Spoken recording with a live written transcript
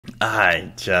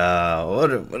Alright, y'all.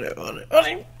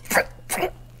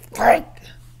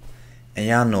 And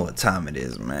y'all know what time it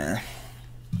is, man.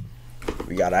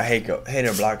 We got our hater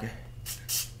blocker.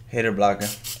 Hater blocker.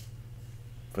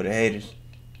 For the haters.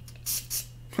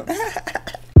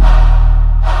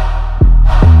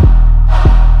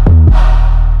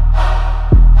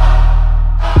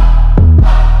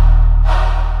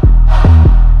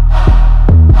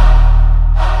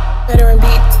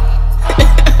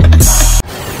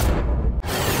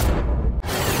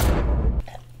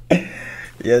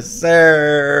 Yes,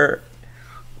 sir.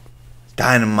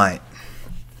 Dynamite.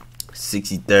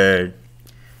 63rd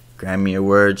Grammy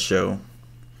Award show.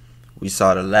 We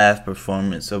saw the last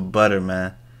performance of Butter,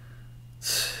 man.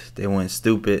 They went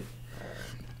stupid.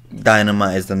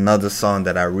 Dynamite is another song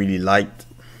that I really liked.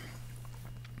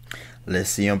 Let's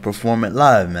see them perform it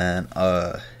live, man.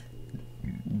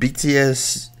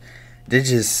 BTS,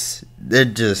 they're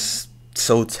just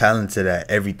so talented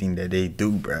at everything that they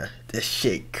do, bruh. This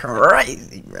shit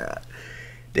crazy, bruh.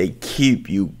 They keep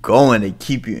you going. They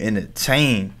keep you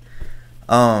entertained.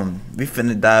 We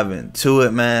finna dive into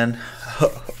it, man.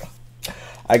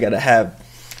 I gotta have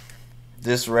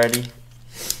this ready.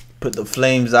 Put the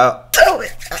flames out.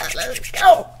 Let's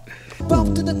go.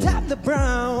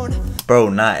 Bro,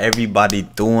 not everybody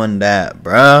doing that,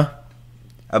 bruh.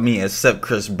 I mean, except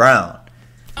Chris Brown.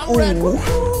 Ooh,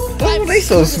 they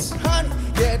so.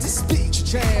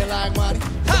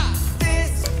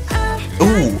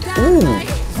 Ooh.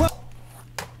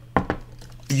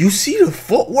 You see the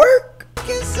footwork?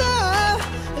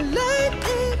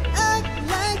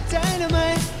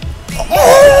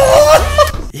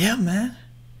 Oh! Yeah, man.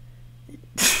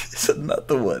 It's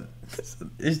another one.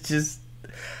 It's just,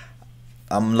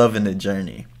 I'm loving the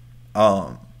journey.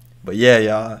 But yeah,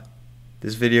 y'all.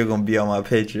 This video gonna be on my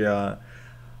Patreon.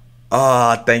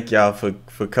 Thank y'all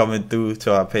for coming through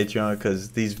to our Patreon,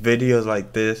 because these videos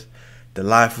like this, the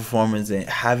live performance,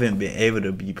 haven't been able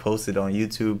to be posted on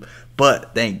YouTube.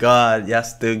 But thank God y'all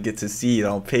still get to see it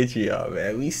on Patreon,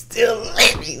 man. We still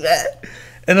living, man.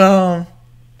 And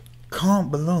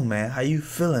comment below, man. How you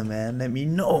feeling, man? Let me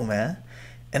know, man.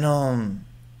 And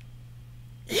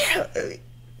yeah,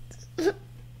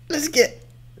 let's get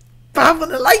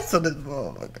 500 likes on this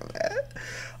motherfucker,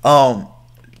 man.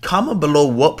 Comment below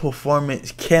what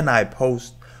performance can I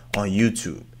post on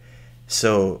YouTube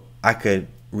so I could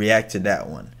react to that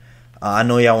one. I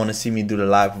know y'all want to see me do the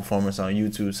live performance on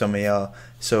YouTube, some of y'all.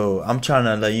 So I'm trying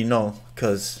to let you know,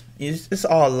 because it's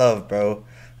all love, bro.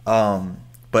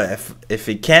 But if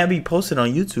it can't be posted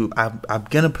on YouTube, I'm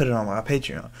gonna put it on my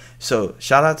Patreon. So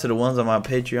shout out to the ones on my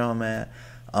Patreon, man.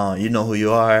 You know who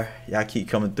you are. Y'all keep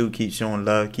coming through, keep showing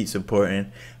love, keep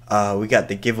supporting. We got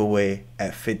the giveaway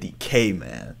at 50K,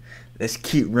 man. Let's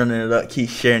keep running it up, keep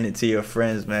sharing it to your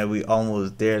friends, man. We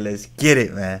almost there. Let's get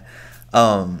it, man.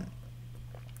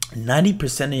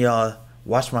 90% of y'all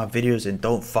watch my videos and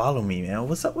don't follow me, man.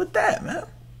 What's up with that, man?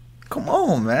 Come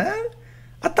on, man.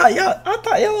 I thought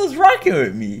y'all was rocking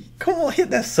with me. Come on, hit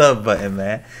that sub button,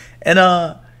 man. And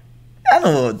I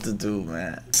know what to do,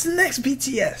 man. It's the next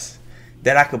BTS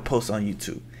that I could post on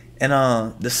YouTube. And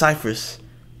the ciphers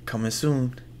coming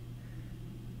soon.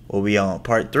 We'll be on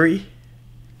part 3.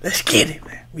 Let's get it,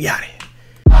 man. We out of here.